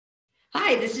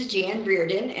Hi, this is Jan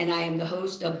Riordan, and I am the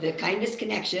host of The Kindness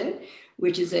Connection,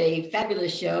 which is a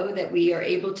fabulous show that we are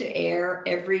able to air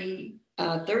every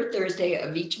third Thursday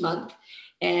of each month.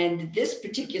 And this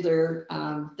particular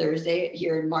Thursday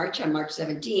here in March, on March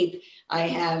 17th, I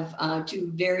have two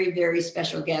very, very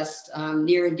special guests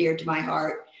near and dear to my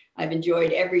heart. I've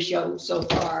enjoyed every show so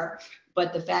far,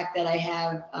 but the fact that I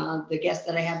have the guest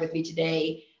that I have with me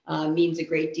today means a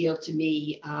great deal to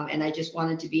me. And I just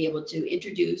wanted to be able to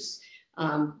introduce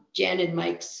Jen,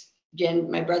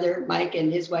 my brother Mike,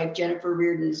 and his wife Jennifer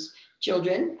Riordan's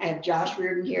children. I have Josh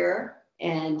Riordan here,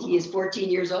 and he is 14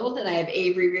 years old, and I have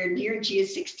Averie Riordan here, and she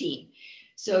is 16.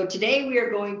 So today we are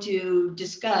going to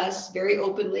discuss very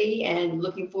openly and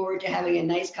looking forward to having a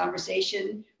nice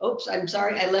conversation. Oops, I'm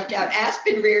sorry, I left out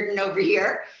Aspen Riordan over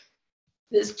here,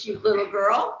 this cute little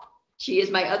girl. She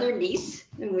is my other niece,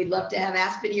 and we'd love to have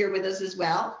Aspen here with us as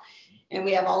well. And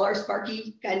we have all our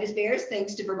Sparky Kindness Bears,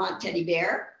 thanks to Vermont Teddy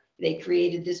Bear. They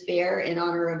created this bear in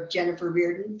honor of Jennifer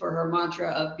Riordan for her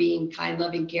mantra of being kind,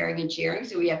 loving, caring, and sharing.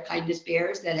 So we have Kindness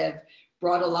Bears that have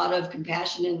brought a lot of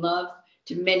compassion and love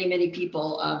to many, many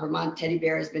people. Vermont Teddy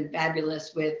Bear has been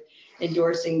fabulous with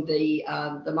endorsing the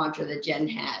mantra that Jen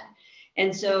had.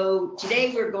 And so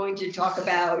today we're going to talk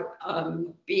about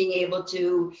being able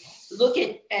to look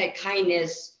at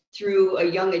kindness through a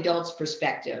young adult's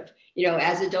perspective. You know,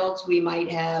 as adults, we might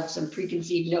have some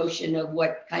preconceived notion of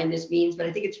what kindness means, but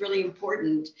I think it's really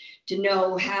important to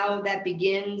know how that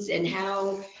begins and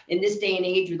how, in this day and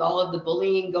age, with all of the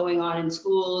bullying going on in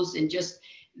schools and just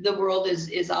the world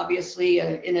is obviously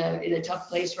in a tough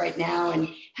place right now, and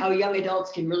how young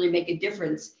adults can really make a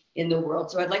difference in the world.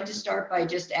 So I'd like to start by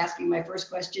just asking my first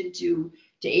question to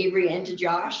Averie and to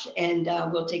Josh, and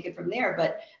we'll take it from there.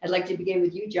 But I'd like to begin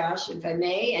with you, Josh, if I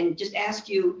may, and just ask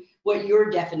you what your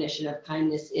definition of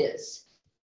kindness is.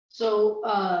 So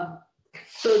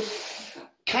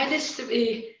kindness to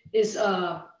me is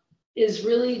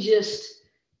really just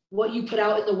what you put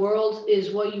out in the world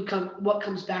is what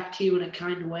comes back to you in a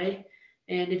kind way.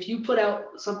 And if you put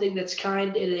out something that's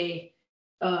kind in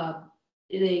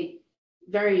a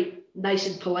very nice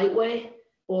and polite way,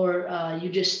 or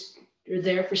you're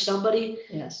there for somebody,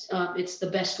 yes, it's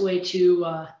the best way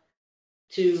to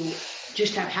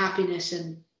just have happiness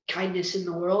and kindness in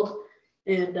the world.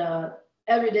 And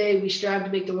every day we strive to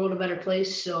make the world a better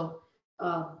place. So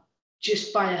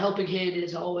just by a helping hand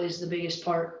is always the biggest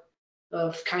part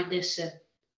of kindness. And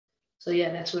so,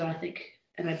 yeah, that's what I think.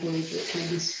 And I believe that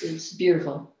kindness is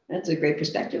beautiful. That's a great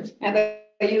perspective. How about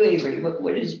you, Averie?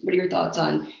 What are your thoughts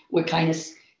on what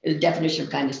kindness, the definition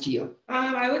of kindness to you?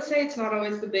 I would say it's not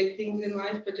always the big things in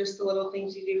life, but just the little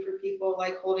things you do for people,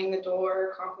 like holding the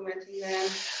door, complimenting them,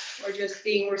 or just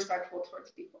being respectful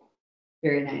towards people.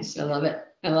 Very nice. I love it.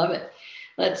 I love it.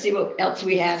 Let's see what else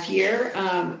we have here.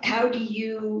 How do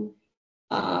you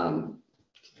feel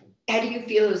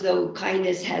as though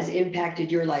kindness has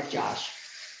impacted your life, Josh?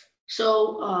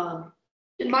 So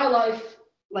in my life,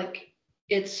 like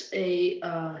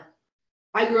I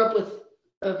grew up with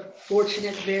a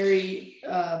fortunate, very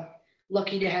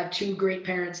lucky to have two great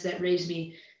parents that raised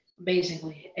me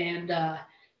amazingly. And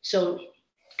so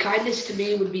kindness to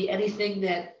me would be anything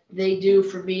that they do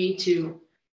for me to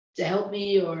help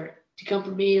me or to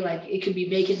comfort me. Like it could be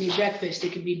making me breakfast,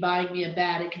 it could be buying me a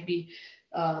bat, it could be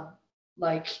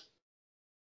like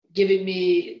giving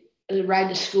me a ride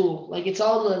to school. Like it's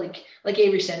all the like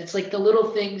Averie said, it's like the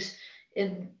little things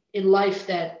in life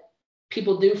that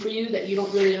people do for you that you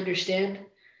don't really understand.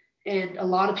 And a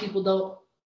lot of people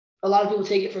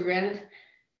take it for granted.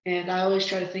 And I always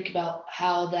try to think about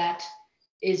how that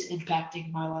is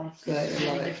impacting my life. Good, I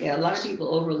love it. Yeah, a lot of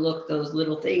people overlook those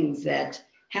little things that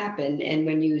happen. And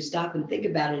when you stop and think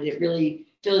about it, it really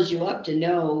fills you up to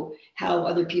know how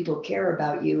other people care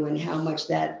about you and how much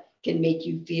that can make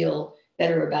you feel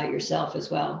better about yourself as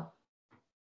well.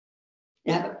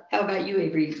 Now, how about you,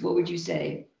 Averie? What would you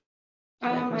say?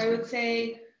 I would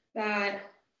say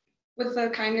that with the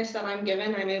kindness that I'm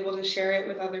given, I'm able to share it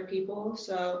with other people.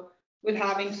 So with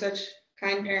having such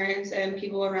kind parents and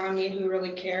people around me who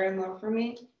really care and love for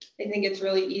me, I think it's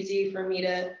really easy for me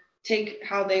to take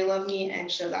how they love me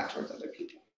and show that towards other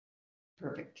people.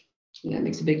 Perfect. And that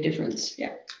makes a big difference.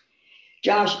 Yeah.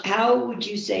 Josh, how would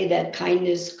you say that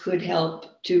kindness could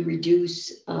help to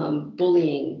reduce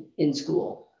bullying in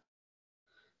school?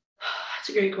 That's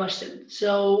a great question.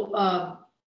 So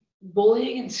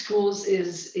bullying in schools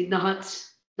is not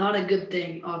a good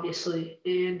thing, obviously.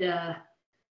 And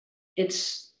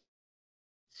it's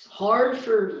hard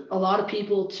for a lot of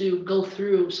people to go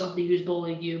through somebody who's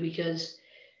bullying you because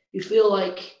you feel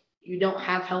like you don't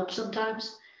have help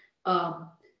sometimes.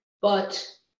 But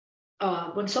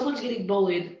when someone's getting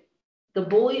bullied, the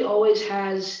bully always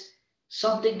has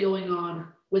something going on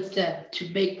with them to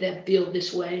make them feel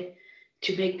this way,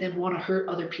 to make them want to hurt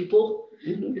other people.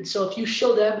 Mhm. And so if you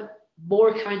show them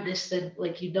more kindness than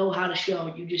like you know how to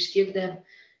show, you just give them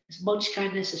as much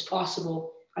kindness as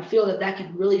possible. I feel that that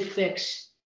can really fix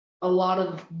a lot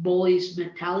of bullies'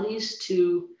 mentalities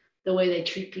to the way they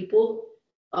treat people.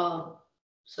 Um,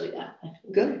 so yeah.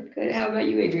 Good, good. How about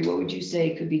you, Avery? What would you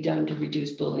say could be done to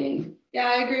reduce bullying? Yeah,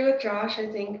 I agree with Josh. I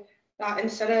think that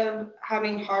instead of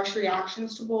having harsh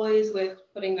reactions to bullies with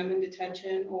putting them in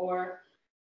detention or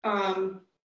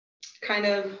kind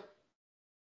of,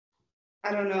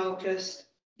 I don't know, just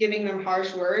giving them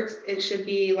harsh words, it should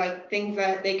be like things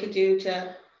that they could do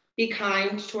to be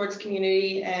kind towards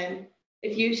community. And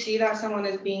if you see that someone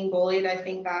is being bullied, I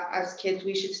think that as kids,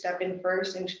 we should step in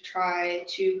first and try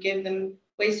to give them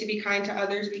ways to be kind to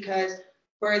others because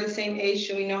we're the same age,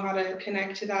 so we know how to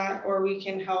connect to that, or we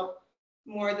can help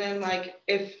more than like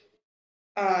if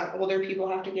older people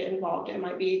have to get involved. It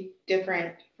might be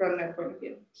different from their point of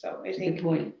view. So I Good think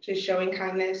point. just showing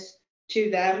kindness to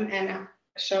them and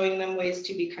showing them ways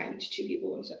to be kind to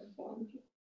people instead of bullying people.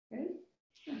 Right?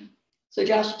 So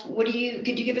Josh, could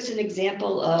you give us an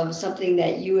example of something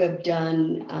that you have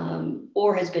done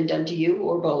or has been done to you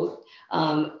or both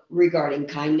regarding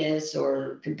kindness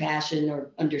or compassion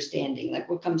or understanding? Like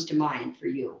what comes to mind for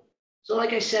you? So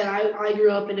like I said, I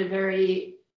grew up in a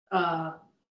very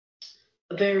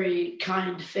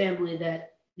kind family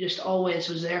that just always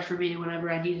was there for me whenever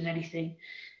I needed anything.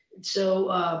 And so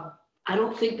I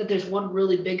don't think that there's one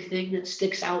really big thing that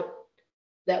sticks out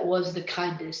that was the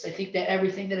kindest. I think that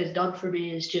everything that is done for me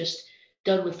is just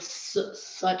done with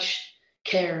such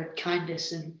care and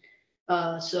kindness. And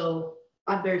so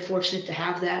I'm very fortunate to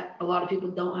have that. A lot of people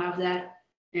don't have that.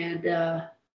 And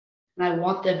I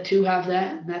want them to have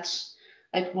that. And that's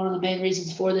like one of the main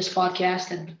reasons for this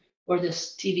podcast and or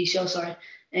this TV show, sorry.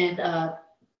 And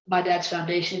my dad's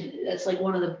foundation, that's like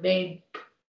one of the main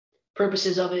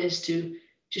purposes of it is to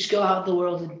just go out in the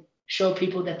world and show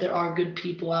people that there are good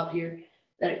people out here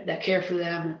that care for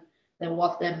them and that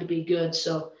want them to be good.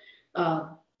 So,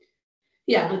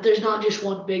 yeah, but there's not just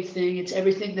one big thing. It's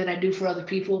everything that I do for other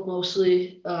people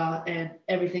mostly, and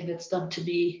everything that's done to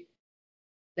me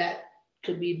that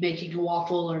could be making a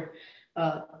waffle or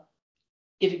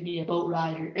giving me a boat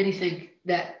ride or anything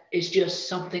that is just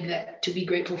something that to be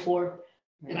grateful for.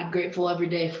 And I'm grateful every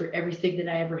day for everything that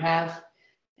I ever have.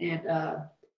 And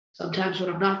sometimes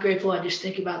when I'm not grateful, I just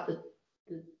think about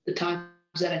the times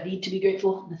that I need to be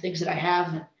grateful and the things that I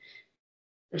have. And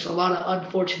there's a lot of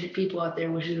unfortunate people out there,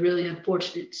 which is really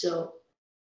unfortunate. So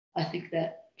I think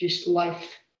that just my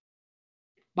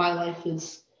life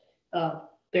is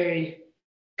very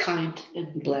kind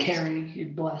and Blessed. caring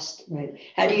and blessed. Right.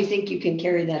 How do you think you can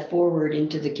carry that forward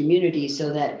into the community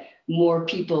so that more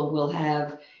people will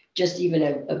have just even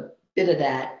a bit of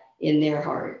that in their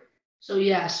heart? So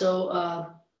yeah,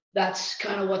 that's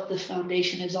kind of what the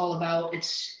foundation is all about.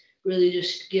 It's really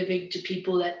just giving to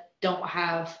people that don't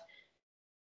have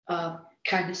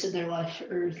kindness in their life,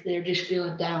 or they're just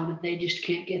feeling down and they just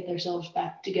can't get themselves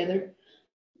back together.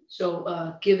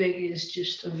 So giving is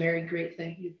just a very great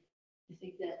thing. I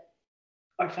think that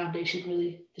our foundation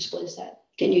really displays that.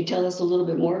 Can you tell us a little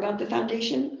bit more about the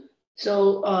foundation?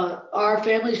 So our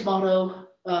family's motto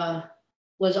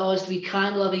was always to be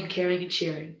kind, loving, caring, and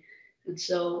sharing. And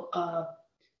so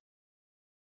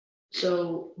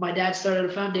my dad started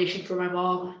a foundation for my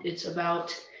mom. It's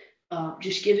about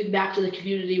just giving back to the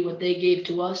community what they gave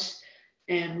to us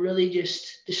and really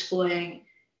just displaying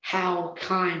how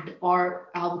kind our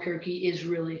Albuquerque is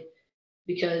really,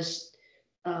 because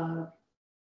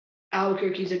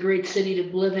Albuquerque is a great city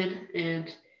to live in,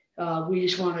 and we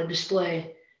just want to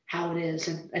display how it is.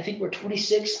 And I think we're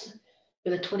 26th,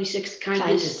 we're the 26th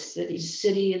kindest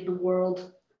city in the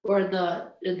world or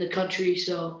in the country.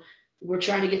 So we're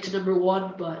trying to get to number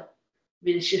one, but I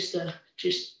mean, it's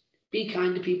just be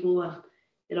kind to people, and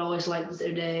it always lightens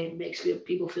their day, makes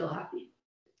people feel happy.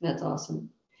 That's awesome.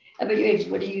 How about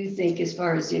you, what do you think as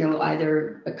far as,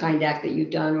 either a kind act that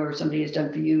you've done or somebody has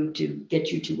done for you to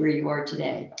get you to where you are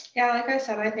today? Yeah, like I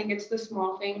said, I think it's the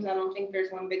small things. I don't think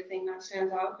there's one big thing that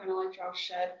stands out, kind of like Josh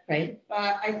said. Right.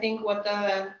 But I think what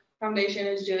the foundation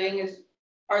is doing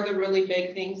are the really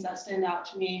big things that stand out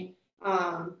to me,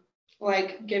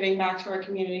 like giving back to our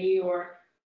community, or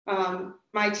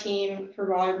my team for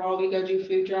volleyball, we go do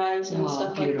food drives and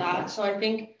stuff beautiful. like that. So I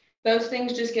think those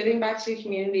things, just giving back to the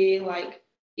community, like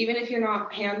even if you're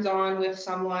not hands-on with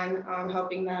someone,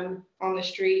 helping them on the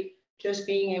street, just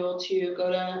being able to go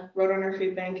to Roadrunner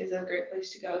Food Bank is a great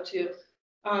place to go to.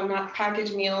 not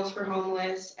package meals for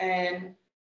homeless, and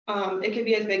it could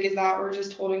be as big as that, or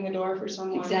just holding the door for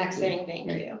someone and saying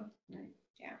thank you. Right.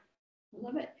 Yeah. I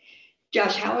love it.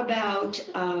 Josh, how about,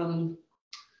 let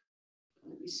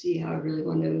me see how I really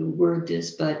want to word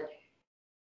this, but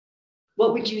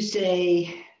what would you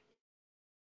say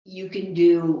you can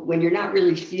do when you're not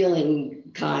really feeling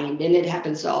kind? And it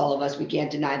happens to all of us. We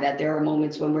can't deny that there are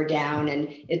moments when we're down and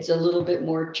it's a little bit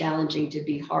more challenging to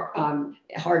be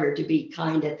harder to be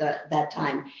kind at that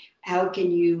time. How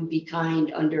can you be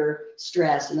kind under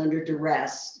stress and under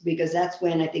duress? Because that's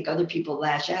when I think other people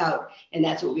lash out, and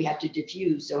that's what we have to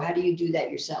diffuse. So how do you do that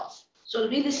yourself? So to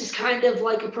me, this is kind of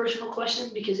like a personal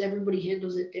question because everybody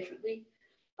handles it differently.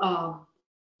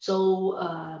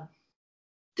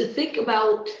 To think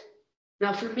about,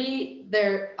 now for me,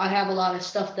 I have a lot of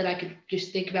stuff that I could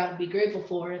just think about and be grateful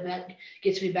for, and that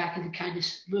gets me back in the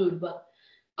kindness mood. But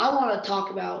I want to talk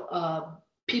about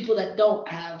people that don't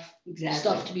have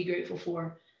stuff to be grateful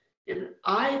for. And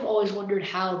I've always wondered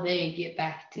how they get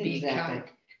back to being kind.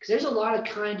 Because there's a lot of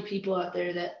kind people out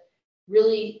there that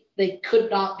really, they could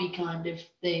not be kind if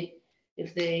they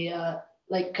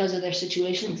like, because of their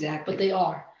situation. But they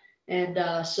are. And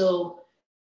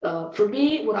for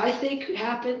me, what I think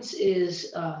happens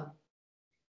is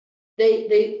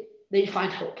they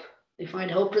find hope. They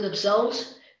find hope for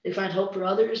themselves. They find hope for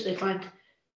others. They find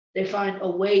a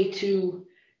way to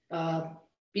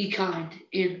be kind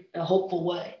in a hopeful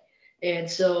way. And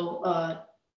so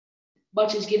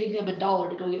much as giving them $1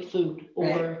 to go get food,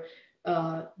 or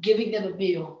giving them a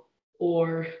meal,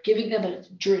 or giving them a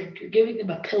drink, or giving them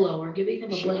a pillow, or giving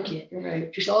them a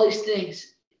blanket, just all these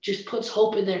things just puts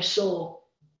hope in their soul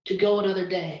to go another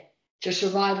day, to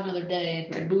survive another day,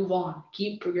 and to move on,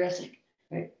 keep progressing.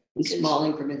 Right. In small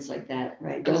increments like that,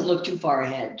 right? Don't look too far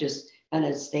ahead. Just kind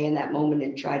of stay in that moment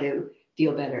and try to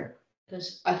feel better.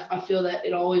 Because I feel that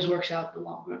it always works out in the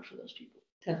long run for those people.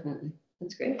 Definitely.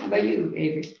 That's great. How about you,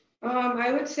 Avery?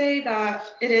 I would say that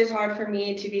it is hard for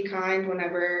me to be kind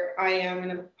whenever I am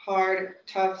in a hard,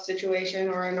 tough situation,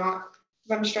 or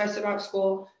if I'm stressed about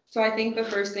school. So I think the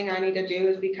first thing I need to do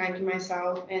is be kind to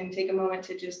myself and take a moment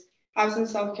to just have some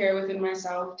self-care within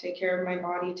myself, take care of my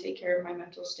body, take care of my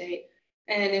mental state.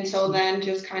 And until then,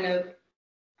 just kind of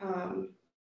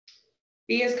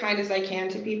be as kind as I can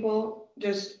to people.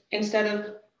 Just instead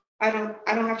of, I don't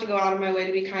have to go out of my way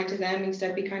to be kind to them.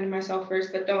 Instead, be kind to myself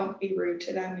first, but don't be rude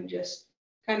to them, and just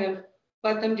kind of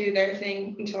let them do their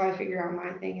thing until I figure out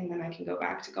my thing, and then I can go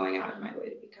back to going out of my way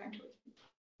to be kind to them.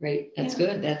 Right. That's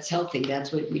good. That's healthy.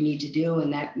 That's what we need to do.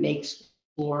 And that makes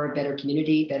for a better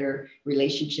community, better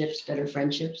relationships, better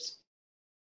friendships.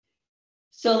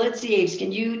 So let's see, Aves,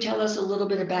 can you tell us a little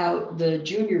bit about the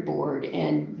junior board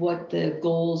and what the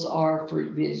goals are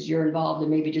as you're involved, and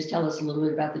maybe just tell us a little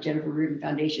bit about the Jennifer Riordan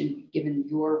Foundation, given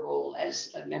your role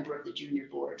as a member of the junior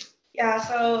board. Yeah,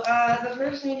 so the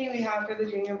first meeting we had for the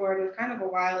junior board was kind of a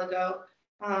while ago.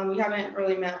 We haven't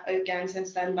really met again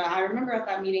since then, but I remember at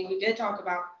that meeting we did talk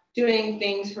about doing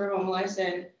things for homeless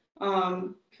and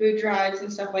food drives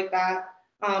and stuff like that.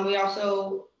 We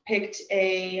also picked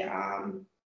a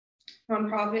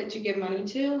nonprofit to give money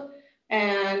to,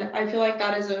 and I feel like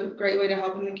that is a great way to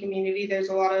help in the community. There's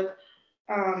a lot of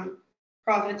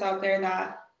profits out there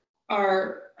that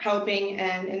are helping,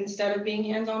 and instead of being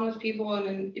hands-on with people,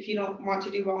 and if you don't want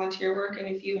to do volunteer work, and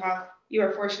if you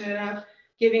are fortunate enough,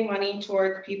 giving money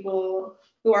toward people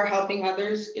who are helping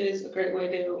others is a great way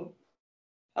to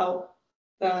help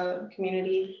the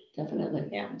community. Definitely.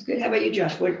 Yeah. That's good. How about you,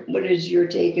 Josh? What is your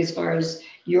take as far as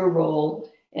your role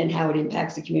and how it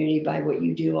impacts the community by what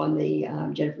you do on the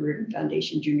Jennifer Riordan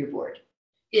Foundation Junior Board?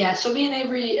 Yeah, so me and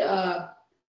Avery,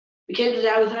 we came to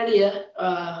that with an idea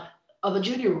of a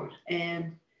junior board,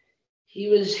 and he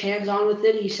was hands-on with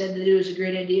it. He said that it was a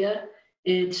great idea,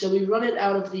 and so we run it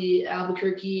out of the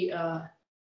Albuquerque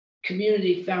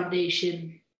Community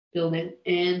Foundation building.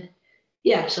 And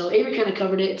yeah, so Avery kind of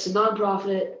covered it. It's a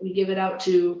nonprofit. We give it out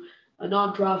to a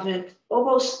nonprofit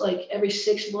almost like every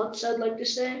 6 months, I'd like to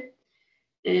say.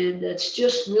 And it's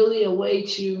just really a way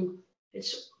it's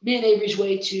me and Avery's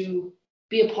way to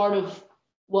be a part of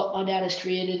what my dad has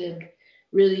created, and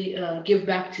really give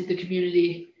back to the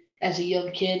community as a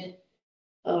young kid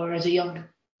or as a young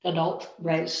adult.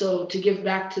 Right. So to give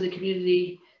back to the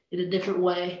community in a different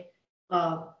way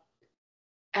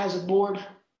as a board,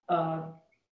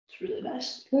 it's really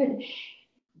nice. Good.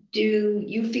 Do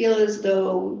you feel as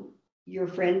though your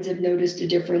friends have noticed a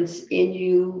difference in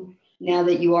you now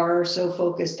that you are so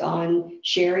focused on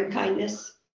sharing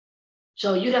kindness?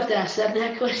 So you'd have to ask them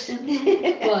that question.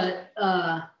 But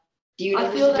do you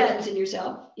notice a difference in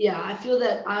yourself? Yeah, I feel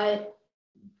that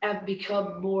have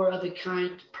become more of a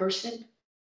kind person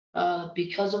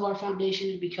because of our foundation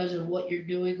and because of what you're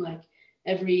doing. Like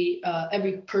every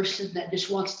person that just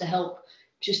wants to help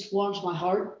just warms my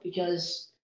heart because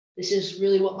this is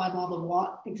really what my mom would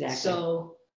want. Exactly.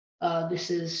 So this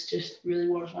is just really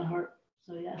warms my heart.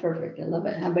 So yeah. Perfect. I love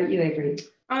it. How about you, Avery?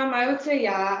 I would say,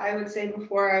 yeah, I would say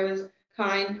before I was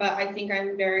kind, but I think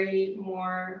I'm very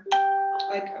more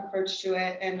like approach to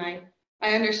it, and I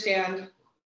understand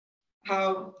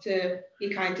how to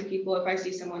be kind to people. If I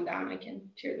see someone down, I can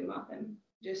cheer them up and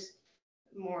just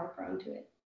more prone to it.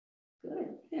 Good.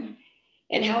 Yeah.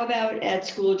 And how about at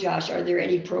school, Josh? Are there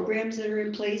any programs that are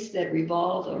in place that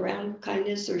revolve around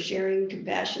kindness or sharing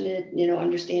compassionate,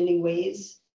 understanding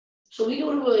ways? So we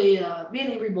go to me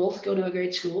and Avery both go to a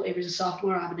great school. Avery's a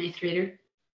sophomore, I'm an eighth grader.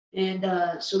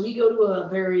 And so we go to a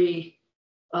very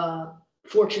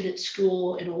fortunate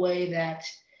school in a way that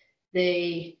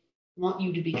they want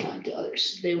you to be kind to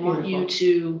others. They want you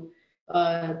to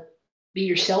be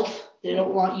yourself. They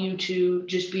don't want you to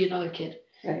just be another kid.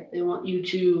 Right. They want you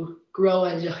to grow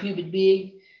as a human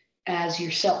being, as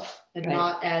yourself, and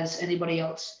not as anybody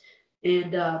else.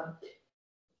 And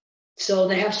so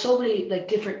they have so many like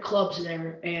different clubs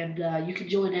there, and you can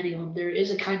join any of them. There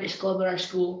is a kindness club at our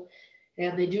school,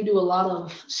 and they do a lot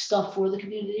of stuff for the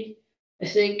community. I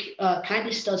think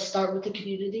kindness does start with the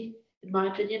community, in my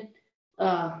opinion.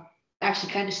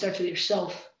 Actually, kindness starts with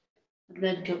yourself, and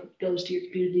then goes to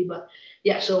your community. But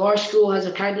yeah, so our school has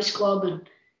a kindness club, and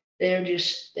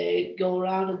they go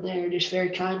around and they're just very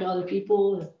kind to other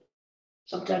people. And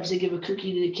sometimes they give a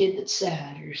cookie to the kid that's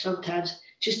sad, or sometimes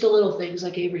just the little things,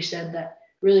 like Avery said, that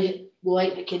really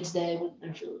lighten a kid's day when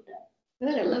they're feeling down.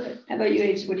 Good, I love it. How about you,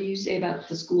 Ace? What do you say about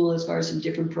the school as far as some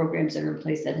different programs that are in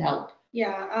place that help?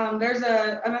 Yeah, there's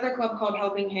another club called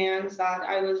Helping Hands that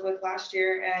I was with last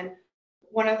year, and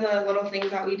one of the little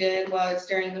things that we did was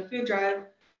during the food drive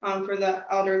for the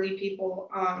elderly people,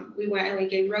 we went and we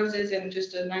gave roses and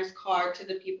just a nice card to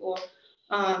the people,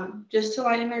 just to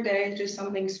lighten their day, just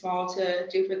something small to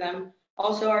do for them.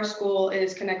 Also, our school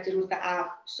is connected with the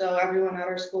app, so everyone at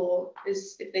our school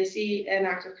is, if they see an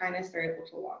act of kindness, they're able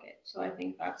to log it. So I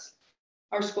think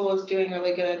our school is doing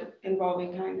really good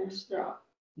involving kindness throughout.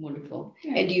 Wonderful.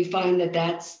 Yeah. And do you find that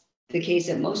that's the case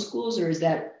at most schools, or is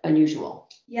that unusual?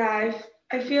 Yeah,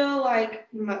 I feel like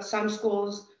some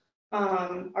schools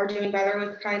are doing better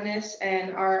with kindness,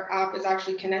 and our app is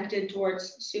actually connected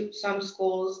towards some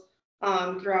schools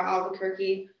throughout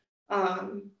Albuquerque.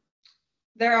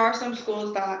 There are some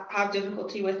schools that have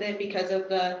difficulty with it because of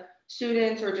the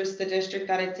students or just the district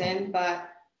that it's in, but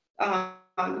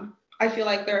I feel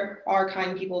like there are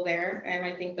kind people there, and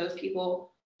I think those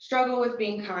people struggle with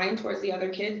being kind towards the other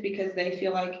kids because they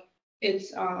feel like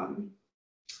it's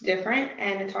different,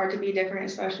 and it's hard to be different,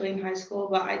 especially in high school.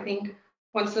 But I think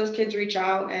once those kids reach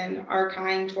out and are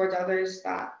kind towards others,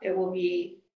 that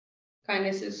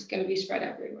kindness is going to be spread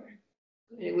everywhere.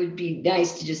 It would be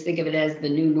nice to just think of it as the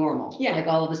new normal. Yeah. Like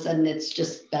all of a sudden it's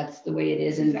just, that's the way it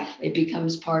is. And exactly. It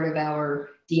becomes part of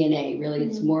our DNA, really.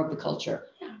 It's more of the culture.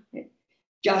 Yeah.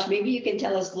 Josh, maybe you can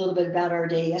tell us a little bit about our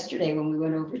day yesterday when we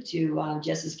went over to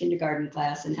Jess's kindergarten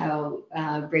class and how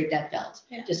great that felt.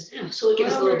 Yeah. So give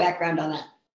us a little background on that.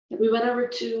 We went over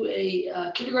to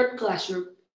a kindergarten classroom,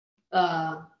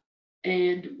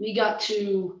 and we got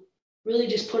to really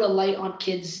just put a light on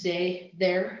kids' day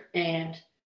there. And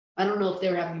I don't know if they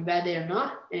were having a bad day or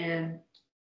not, and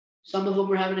some of them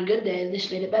were having a good day, and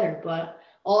this made it better. But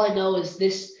all I know is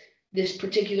this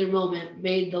particular moment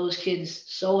made those kids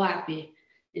so happy,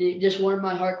 and it just warmed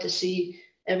my heart to see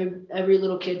every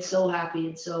little kid so happy.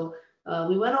 And so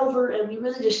we went over and we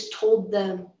really just told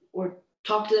them or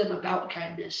talked to them about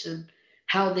kindness and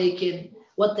how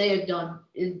what they had done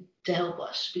to help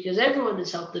us, because everyone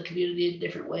has helped the community in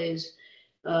different ways,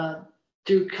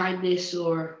 through kindness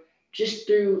or just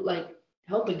through like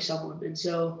helping someone. And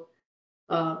so,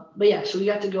 but yeah, so we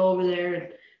got to go over there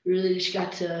and we really just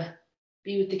got to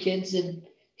be with the kids and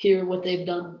hear what they've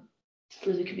done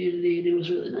for the community, and it was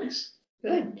really nice.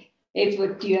 Good. Abe,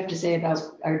 what do you have to say about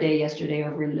our day yesterday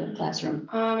over in the classroom?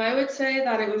 I would say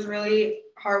that it was really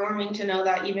heartwarming to know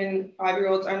that even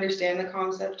 5-year-olds understand the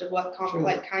concept of what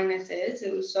kindness is.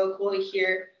 It was so cool to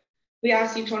hear. We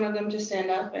asked each one of them to stand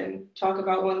up and talk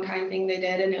about one kind thing they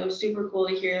did, and it was super cool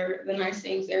to hear the nice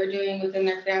things they were doing within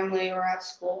their family or at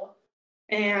school.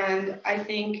 And I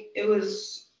think it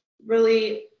was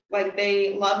really like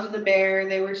they loved the bear.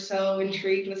 They were so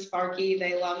intrigued with Sparky.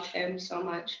 They loved him so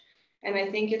much. And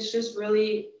I think it's just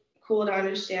really cool to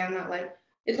understand that, like,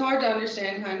 it's hard to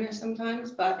understand kindness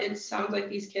sometimes, but it sounds like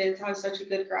these kids have such a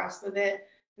good grasp of it.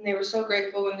 And they were so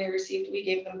grateful when we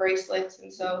gave them bracelets.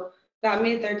 And so that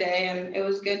made their day, and it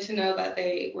was good to know that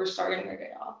they were starting their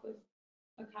day off with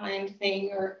a kind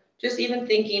thing, or just even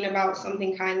thinking about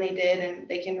something kind they did and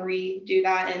they can redo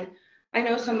that. And I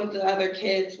know some of the other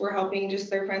kids were helping just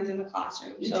their friends in the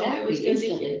classroom. So it was Exactly, good to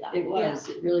instantly. hear that. It was,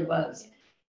 it really was.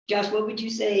 Josh, what would you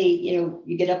say, you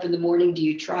get up in the morning, do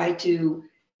you try to,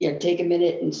 take a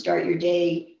minute and start your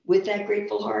day with that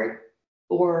grateful heart?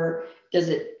 Or does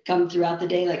it come throughout the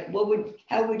day? Like,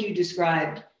 how would you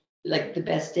describe like the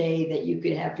best day that you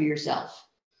could have for yourself?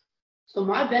 So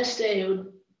my best day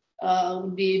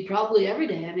would be probably every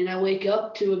day. I mean, I wake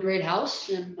up to a great house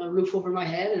and a roof over my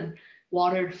head and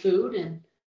water and food,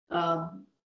 um,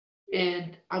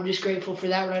 and I'm just grateful for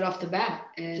that right off the bat.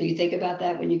 So And you think about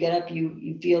that when you get up,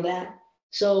 you feel that?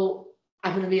 so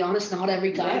I'm going to be honest, not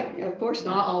every time, Right, of course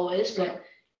not not. always, but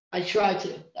I try to.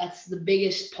 That's the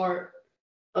biggest part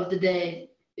of the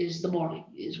day is the morning,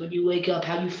 is when you wake up,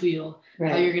 how you feel, how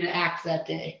Right. you're going to act that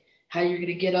day, how you're going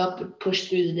to get up and push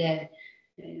through the day.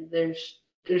 And there's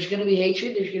going to be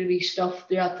hatred. There's going to be stuff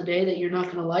throughout the day that you're not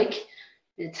going to like.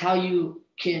 It's how you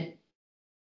can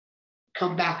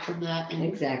come back from that and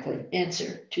Exactly.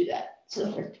 answer to that.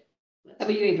 So, Perfect. How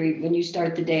about you, Avery? When you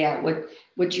start the day out,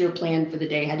 what's your plan for the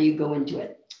day? How do you go into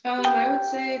it? I would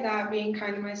say that being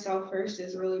kind to myself first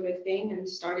is a really big thing, and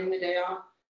starting the day off,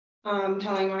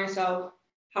 telling myself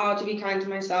how to be kind to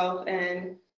myself,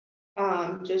 and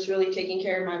just really taking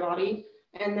care of my body.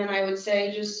 And then I would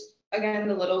say just again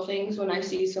the little things when I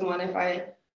see someone, if I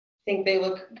think they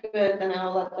look good, then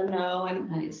I'll let them know. And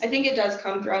Nice. I think it does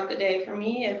come throughout the day for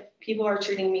me. If people are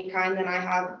treating me kind, then I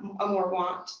have a more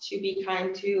want to be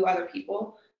kind to other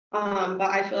people. But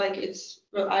I feel like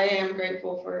I am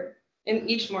grateful for, in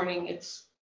each morning, it's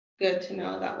good to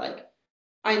know that, like,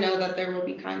 I know that there will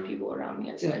be kind people around me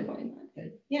at some Good. point.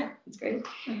 Good. Yeah. That's great.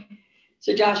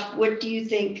 So Josh, what do you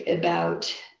think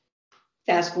about,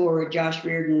 fast forward, Josh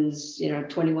Riordan's,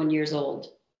 21 years old?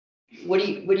 What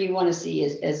do you want to see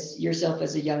as yourself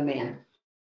as a young man?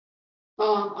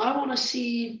 I want to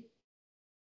see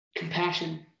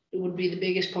compassion. It would be the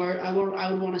biggest part. I would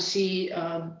want to see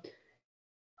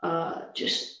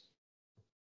just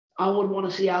I would want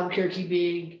to see Albuquerque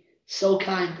being so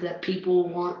kind that people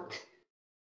want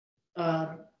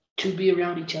uh, to be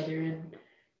around each other and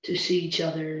to see each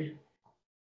other.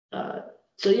 Uh,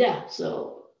 so yeah,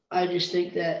 so I just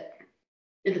think that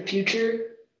in the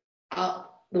future,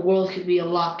 the world could be a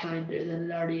lot kinder than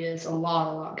it already is. A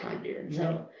lot kinder. And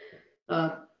so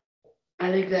uh,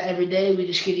 I think that every day we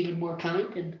just get even more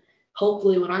kind, and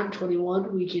hopefully when I'm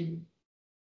 21, we can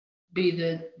be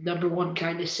the number one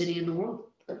kindest city in the world.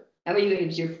 How about you,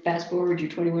 Abe? You're fast forward, you're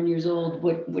 21 years old.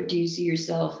 What do you see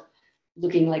yourself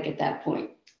looking like at that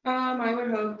point? I would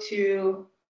hope to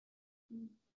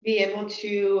be able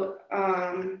to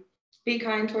be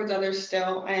kind towards others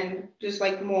still, and just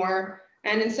like more.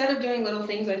 And instead of doing little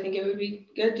things, I think it would be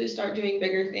good to start doing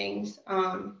bigger things.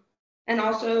 And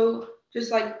also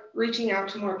just like reaching out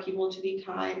to more people to be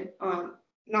kind,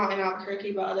 not in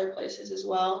Albuquerque, but other places as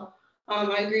well.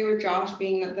 I agree with Josh,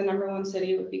 being that the number one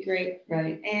city would be great.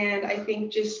 Right. And I think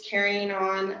just carrying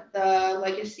on the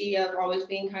legacy of always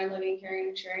being kind, living, caring,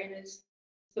 and sharing is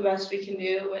the best we can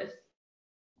do with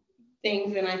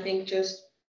things. And I think just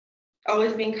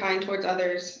always being kind towards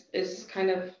others is kind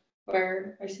of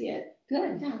where I see it.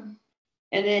 Good. Yeah.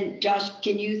 And then, Josh,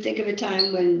 can you think of a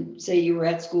time when, say, you were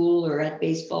at school or at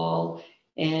baseball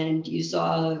and you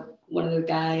saw one of the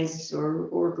guys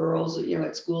or girls,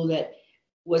 at school that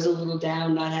was a little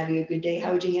down, not having a good day?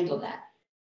 How would you handle that?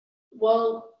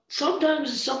 Well,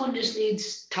 sometimes someone just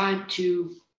needs time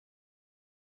to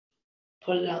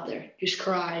put it out there, just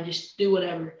cry, just do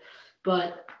whatever.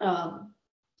 But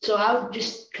so I would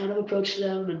just kind of approach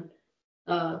them,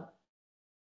 and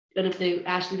if they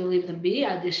asked me to leave them be,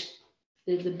 I'd just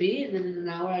leave them be, and then in an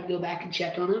hour I'd go back and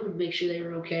check on them and make sure they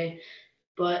were okay.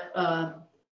 But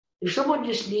if someone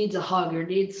just needs a hug or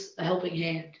needs a helping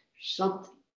hand, something,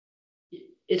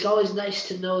 it's always nice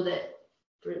to know that.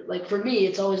 For me,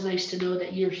 it's always nice to know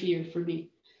that you're here for me.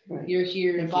 Right. You're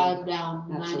here if I'm down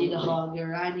and I need a hug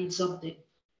or I need something,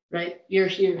 right? You're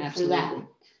here for that.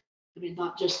 I mean,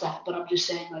 not just that, but I'm just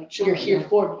saying, like, you're here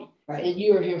for me, right? And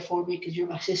you are here for me because you're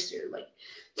my sister. Like,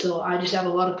 so I just have a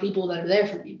lot of people that are there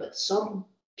for me, but some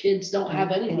kids don't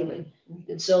have anybody.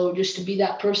 And so just to be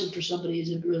that person for somebody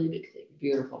is a really big thing.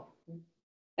 Beautiful.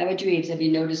 How about you, Abe? Have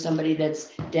you noticed somebody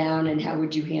that's down, and how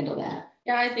would you handle that?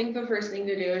 Yeah, I think the first thing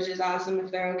to do is just ask them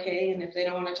if they're okay, and if they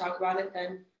don't want to talk about it,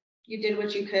 then you did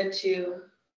what you could to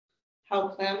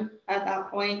help them at that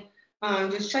point.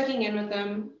 Just checking in with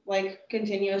them like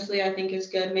continuously, I think is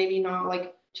good. Maybe not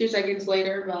like 2 seconds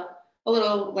later, but a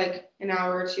little like an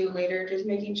hour or two later, just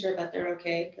making sure that they're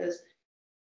okay, because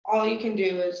all you can do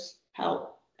is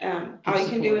help. All you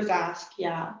can do is ask,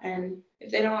 yeah. And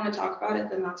if they don't want to talk about it,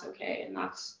 then that's okay, and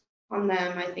that's on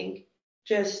them. I think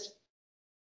just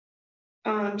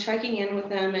checking in with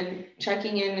them and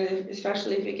checking in,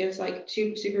 especially if it gets like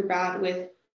super bad with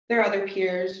their other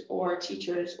peers or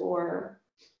teachers or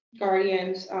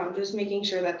guardians, just making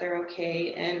sure that they're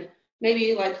okay, and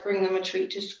maybe like bring them a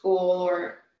treat to school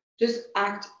or just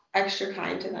act extra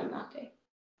kind to them that day.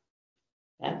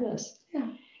 Fabulous. Yeah.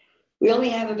 We only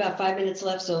have about 5 minutes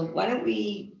left, so why don't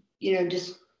we,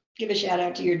 just give a shout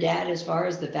out to your dad as far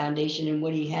as the foundation and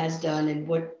what he has done and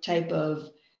what type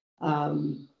of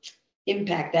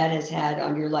impact that has had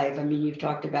on your life. I mean, you've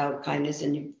talked about kindness,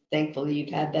 and thankfully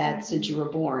you've had that since you were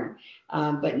born.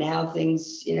 But now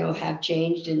things, have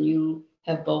changed, and you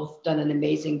have both done an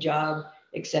amazing job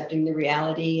accepting the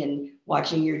reality and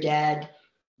watching your dad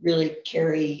really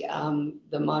carry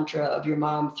the mantra of your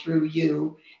mom through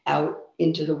you out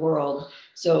into the world.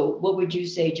 So what would you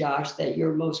say, Josh, that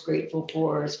you're most grateful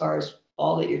for as far as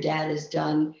all that your dad has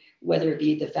done, whether it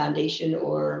be the foundation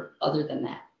or other than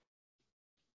that?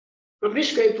 I'm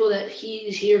just grateful that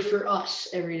he's here for us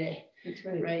every day. That's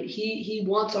right. Right? He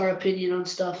wants our opinion on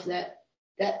stuff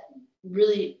that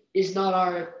really is not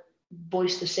our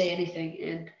voice to say anything.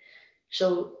 And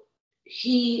so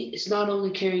he is not only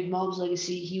carrying mom's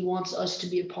legacy, he wants us to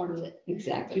be a part of it.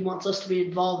 Exactly. He wants us to be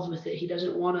involved with it. He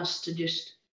doesn't want us to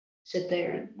just sit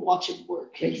there and watch it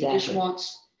work. Exactly.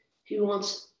 He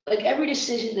wants like every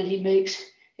decision that he makes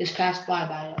is passed by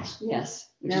us. Yes.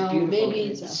 Now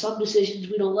maybe some decisions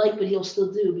we don't like, but he'll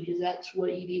still do because that's what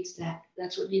needs to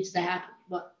happen.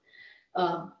 But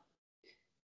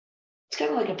it's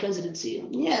kind of like a presidency.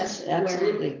 Yes,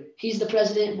 absolutely. He's the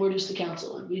president and we're just the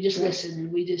council, and we just listen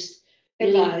and we just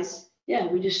advise.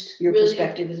 We just your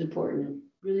perspective is important.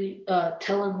 Really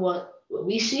tell him what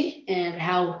we see and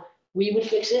how we would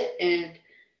fix it, and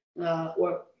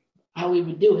or how we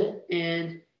would do it,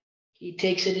 and he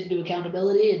takes it into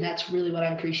accountability, and that's really what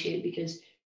I appreciate, because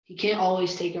he can't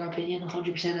always take our opinion 100%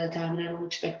 of the time, and I don't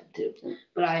expect him to.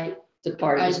 But I do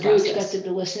expect him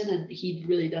to listen, and he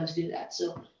really does do that.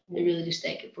 So I really just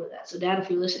thank him for that. So, Dad, if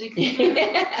you're listening.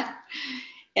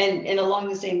 And along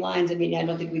the same lines, I mean, I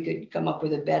don't think we could come up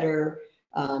with a better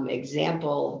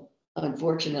example,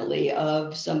 unfortunately,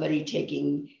 of somebody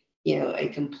taking, a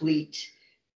complete,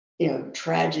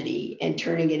 tragedy and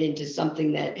turning it into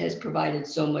something that has provided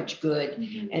so much good.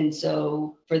 Mm-hmm. And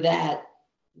so for that,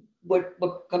 what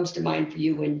comes to mind for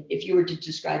you if you were to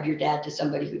describe your dad to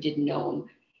somebody who didn't know him,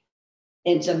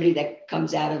 and somebody that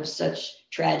comes out of such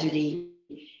tragedy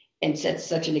and sets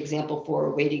such an example for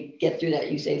a way to get through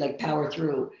that, you say like power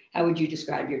through, how would you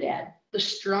describe your dad? The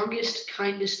strongest,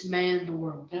 kindest man in the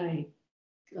world. I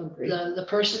agree. The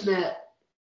person that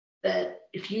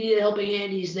if you need a helping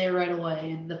hand, he's there right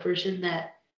away. And the person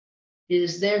that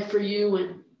is there for you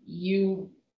when you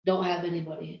don't have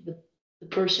anybody. The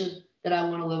person that I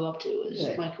want to live up to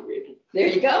is Michael Riordan. There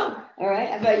you go. All right.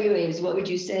 How about you, Ames? What would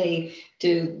you say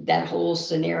to that whole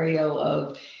scenario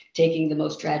of taking the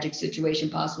most tragic situation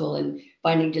possible and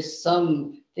finding just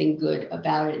something good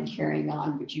about it and carrying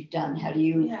on what you've done? How do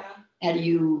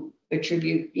you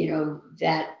attribute,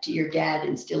 that to your dad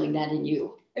instilling that in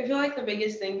you? I feel like the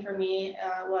biggest thing for me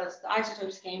was the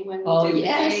Isotopes game when we did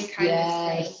the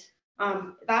kindness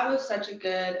thing. That was such a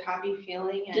good, happy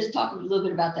feeling. And just talk a little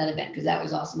bit about that event, because that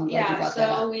was awesome. I'm glad you brought that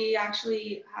up. So we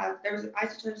actually there was an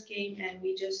Isotopes game, and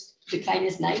we just the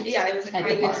kindness night. Yeah, it was a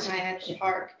kindness night at the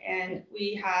park, and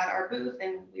we had our booth,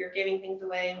 and we were giving things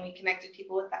away, and we connected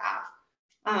people with the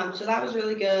app. So that was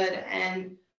really good,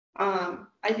 and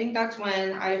I think that's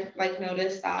when I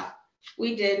noticed that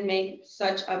we did make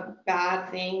such a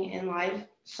bad thing in life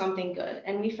something good,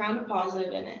 and we found a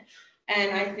positive in it.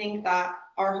 And I think that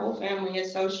our whole family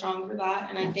is so strong for that,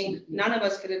 and I think none of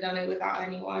us could have done it without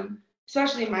anyone,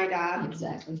 especially my dad.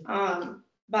 Exactly.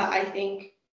 But I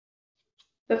think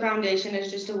the foundation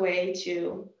is just a way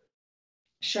to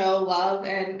show love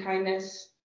and kindness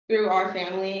through our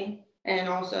family and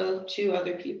also to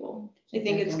other people. I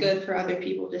think it's good for other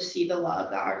people to see the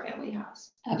love that our family has.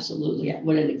 Absolutely. Yeah.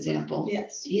 What an example.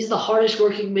 Yes. He's the hardest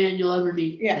working man you'll ever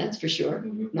meet. Yeah, that's for sure.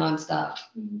 Mm-hmm. Nonstop.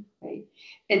 Mm-hmm. Right.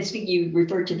 And speaking, you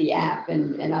referred to the app,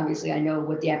 and obviously I know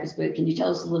what the app is, but can you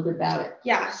tell us a little bit about it?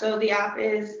 Yeah. So the app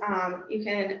is, you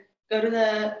can go to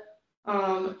the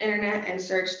internet and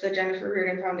search the Jennifer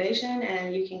Riordan Foundation,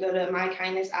 and you can go to My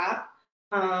Kindness app.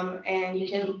 And you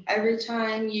can, every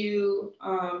time you,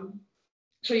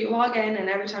 so you log in, and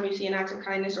every time you see an act of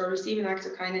kindness or receive an act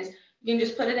of kindness, you can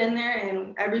just put it in there,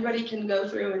 and everybody can go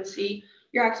through and see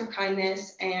your acts of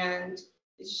kindness, and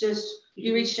it's just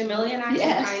you reached 1 million acts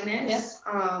Yes, of kindness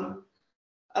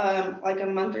like a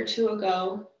month or two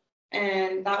ago,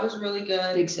 and that was really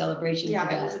good. Big celebration. Yeah,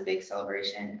 for it was that. a big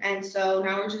celebration, and so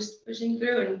now we're just pushing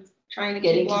through and trying to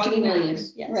Getting keep to 2 logging million.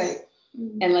 that. Yes. Right.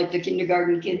 Mhm. And like the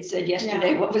kindergarten kids said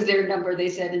yesterday, what was their number? They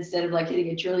said instead of like hitting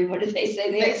 1 trillion, what did they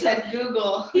say? They had said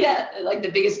Google. Yeah, like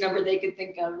the biggest number they could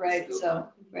think of, right? Google. So,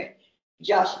 right.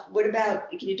 Josh, what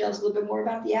about, can you tell us a little bit more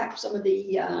about the app? Some of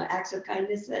the acts of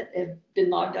kindness that have been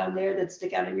logged on there that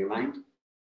stick out in your mind?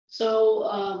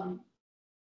 So,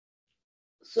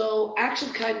 so acts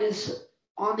of kindness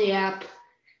on the app,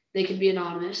 they can be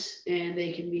anonymous and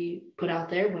they can be put out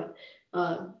there,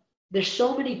 but there's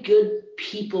so many good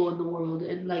people in the world,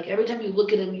 and like every time you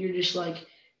look at them, you're just like,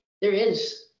 there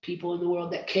is people in the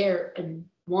world that care and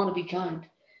want to be kind,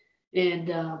 and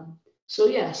so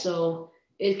yeah, so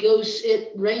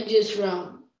it ranges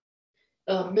from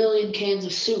 1 million cans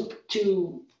of soup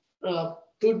to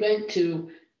food bank to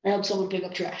help someone pick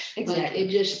up trash. Exactly.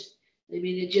 Like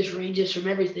it just ranges from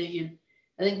everything, and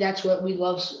I think that's what we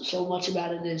love so much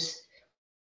about it is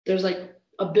there's like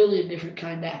 1 billion different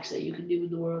kind acts that you can do in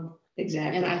the world.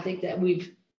 Exactly. And I think that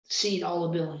we've seen all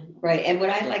 1 billion. Right. And what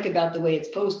I like about the way it's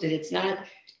posted, it's not,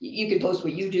 you can post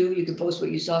what you do, you can post what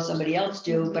you saw somebody else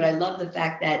do, but I love the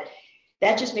fact that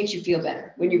that just makes you feel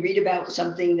better. When you read about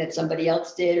something that somebody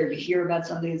else did, or you hear about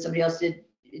something that somebody else did,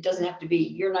 it doesn't have to be,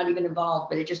 you're not even involved,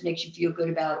 but it just makes you feel good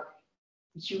about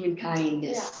human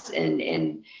kindness.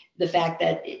 And the fact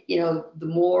that, the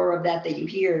more of that you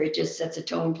hear, it just sets a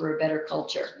tone for a better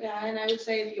culture. Yeah, and I would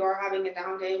say if you are having a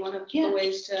down day, one of the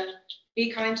ways to be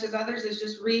kind to others is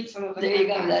just read some of the There you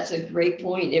go. That's a great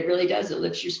point. It really does. It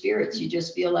lifts your spirits. You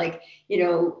just feel like,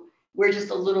 we're just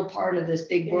a little part of this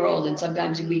big world. And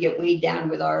sometimes we get weighed down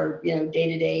with our,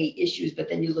 day-to-day issues, but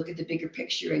then you look at the bigger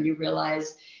picture and you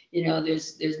realize,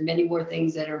 there's many more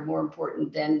things that are more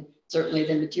important than certainly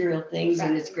the material things.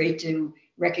 Exactly. And it's great to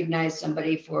recognize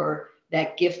somebody for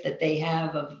that gift that they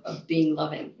have of being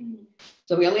loving. Mm-hmm.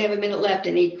 So we only have a minute left.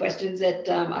 Any questions that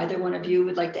either one of you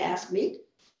would like to ask me?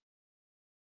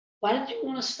 Why did you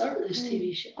want to start this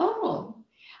TV show? Oh,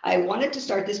 I wanted to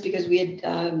start this because we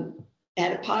had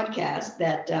had a podcast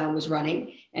that was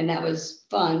running, and that was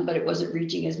fun, but it wasn't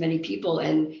reaching as many people.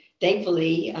 And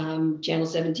thankfully, Channel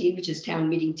 17, which is Town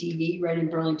Meeting TV right in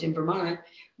Burlington, Vermont,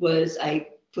 I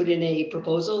put in a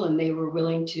proposal and they were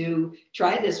willing to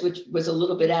try this, which was a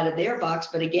little bit out of their box.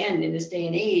 But again, in this day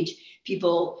and age,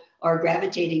 people are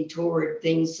gravitating toward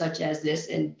things such as this.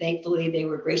 And thankfully, they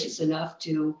were gracious enough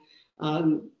to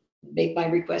make my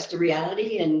request a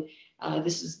reality. And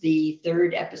this is the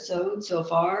 3rd episode so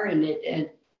far. And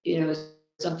it is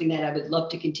something that I would love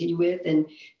to continue with. And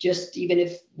just even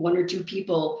if 1 or 2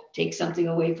 people take something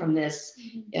away from this,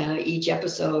 each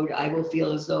episode, I will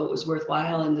feel as though it was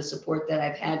worthwhile. And the support that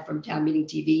I've had from Town Meeting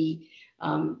TV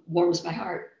warms my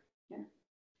heart. Yeah.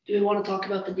 Do we want to talk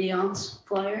about the Dion's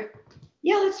flyer?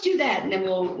 Yeah, let's do that. And then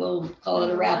we'll call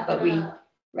it a wrap. But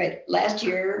last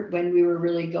year when we were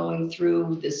really going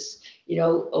through this,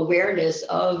 awareness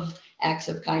of acts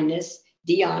of kindness,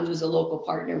 Dion's was a local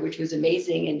partner, which was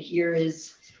amazing. And here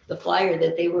is the flyer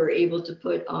that they were able to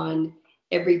put on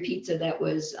every pizza that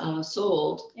was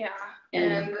sold. Yeah,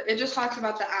 and it just talks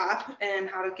about the app and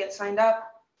how to get signed up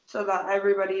so that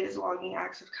everybody is logging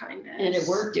acts of kindness. And it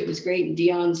worked. It was great. And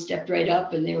Dion stepped right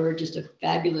up, and they were just a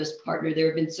fabulous partner. There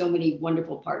have been so many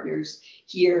wonderful partners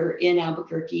here in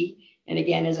Albuquerque. And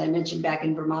again, as I mentioned, back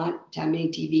in Vermont, Town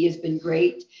Meeting TV has been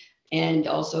great. And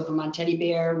also Vermont Teddy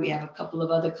Bear. We have a couple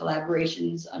of other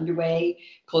collaborations underway.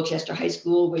 Colchester High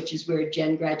School, which is where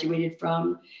Jen graduated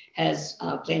from, has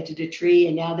planted a tree.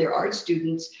 And now their art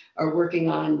students are working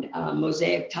on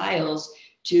mosaic tiles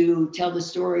to tell the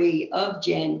story of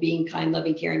Jen being kind,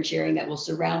 loving, caring, sharing that will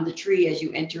surround the tree as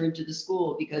you enter into the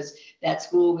school, because that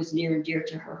school was near and dear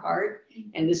to her heart.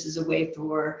 And this is a way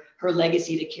for her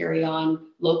legacy to carry on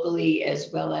locally as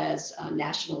well as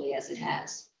nationally as it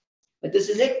has. But this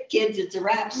is it, kids. It's a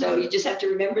wrap. So you just have to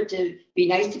remember to be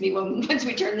nice to me once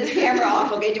we turn this camera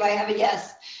off. Okay, do I have a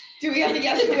yes? Do we have a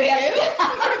yes?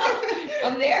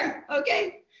 I'm there.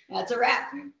 Okay, that's a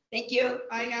wrap. Thank you.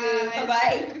 Bye, guys.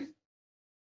 Bye-bye.